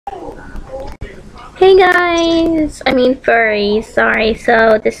Hey guys, I mean furry, sorry.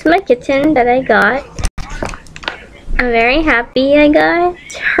 So this is my kitten that I got. I'm very happy I got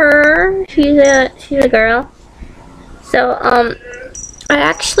her. She's a girl. So I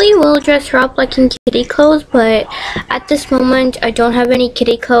actually will dress her up like in kitty clothes, but at this moment I don't have any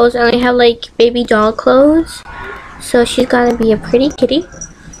kitty clothes. I only have like baby doll clothes. So she's gonna be a pretty kitty.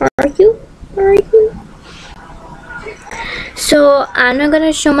 Are you? Are you? So I'm not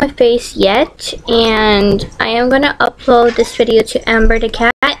gonna show my face yet, and I am gonna upload this video to Amber the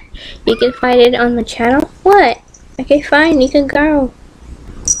cat. You can find it on the channel. What? Okay, fine, you can go.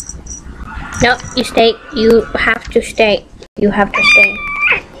 No, you stay. You have to stay. You have to stay.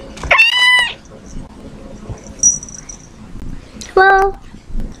 Well,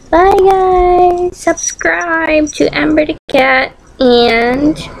 bye guys. Subscribe to Amber the cat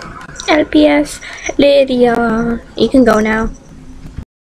and LPS Lydia. You can go now.